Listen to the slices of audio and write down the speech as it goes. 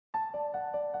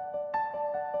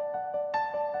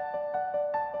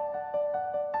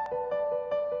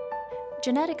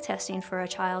Genetic testing for a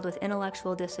child with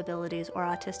intellectual disabilities or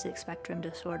autistic spectrum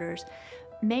disorders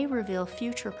may reveal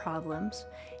future problems.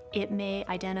 It may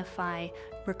identify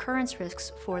recurrence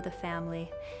risks for the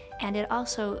family, and it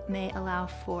also may allow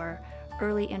for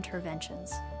early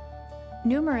interventions.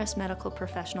 Numerous medical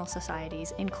professional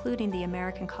societies, including the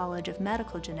American College of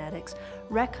Medical Genetics,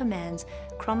 recommends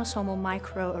chromosomal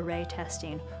microarray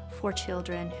testing for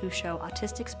children who show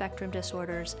autistic spectrum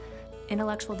disorders,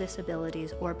 intellectual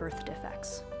disabilities, or birth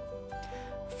defects.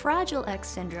 Fragile X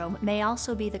syndrome may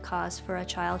also be the cause for a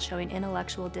child showing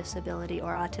intellectual disability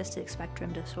or autistic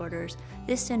spectrum disorders.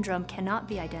 This syndrome cannot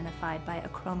be identified by a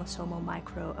chromosomal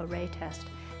microarray test.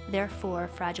 Therefore,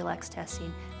 Fragile X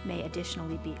testing may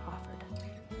additionally be offered.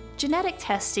 Genetic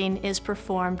testing is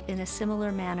performed in a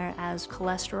similar manner as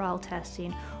cholesterol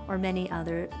testing or many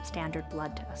other standard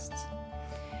blood tests.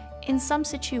 In some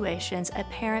situations, a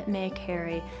parent may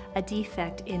carry a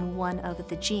defect in one of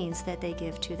the genes that they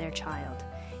give to their child.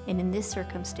 And in this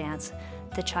circumstance,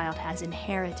 the child has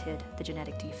inherited the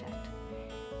genetic defect.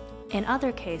 In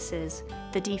other cases,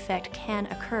 the defect can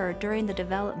occur during the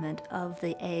development of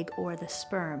the egg or the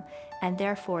sperm, and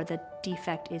therefore the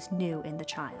defect is new in the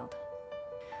child.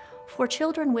 For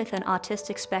children with an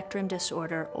autistic spectrum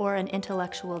disorder or an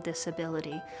intellectual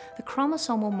disability, the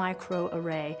chromosomal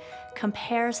microarray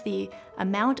compares the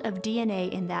amount of DNA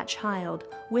in that child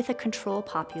with a control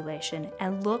population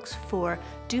and looks for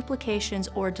duplications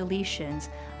or deletions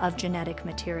of genetic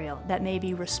material that may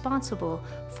be responsible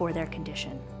for their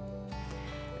condition.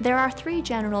 There are three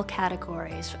general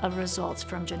categories of results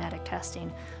from genetic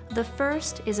testing. The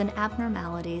first is an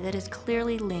abnormality that is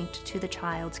clearly linked to the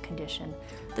child's condition.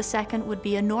 The second would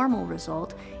be a normal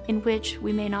result, in which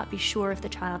we may not be sure if the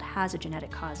child has a genetic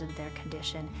cause of their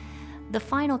condition. The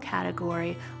final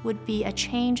category would be a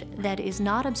change that is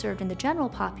not observed in the general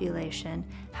population,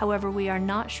 however, we are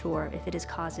not sure if it is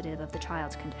causative of the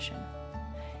child's condition.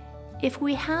 If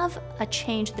we have a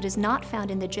change that is not found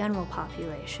in the general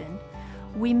population,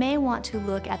 we may want to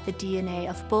look at the DNA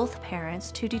of both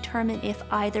parents to determine if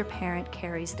either parent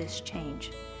carries this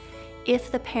change.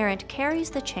 If the parent carries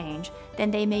the change,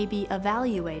 then they may be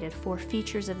evaluated for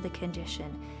features of the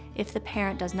condition. If the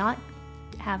parent does not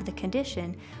have the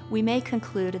condition, we may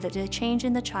conclude that the change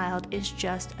in the child is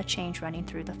just a change running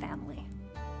through the family.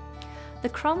 The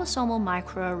chromosomal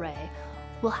microarray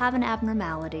will have an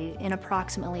abnormality in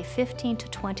approximately 15 to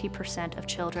 20% of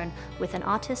children with an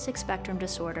autistic spectrum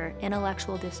disorder,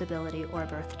 intellectual disability, or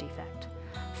birth defect.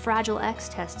 Fragile X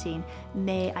testing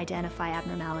may identify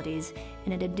abnormalities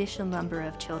in an additional number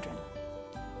of children.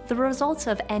 The results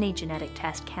of any genetic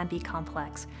test can be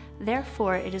complex.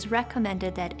 Therefore, it is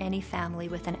recommended that any family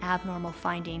with an abnormal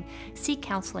finding seek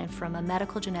counseling from a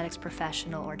medical genetics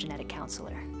professional or genetic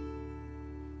counselor.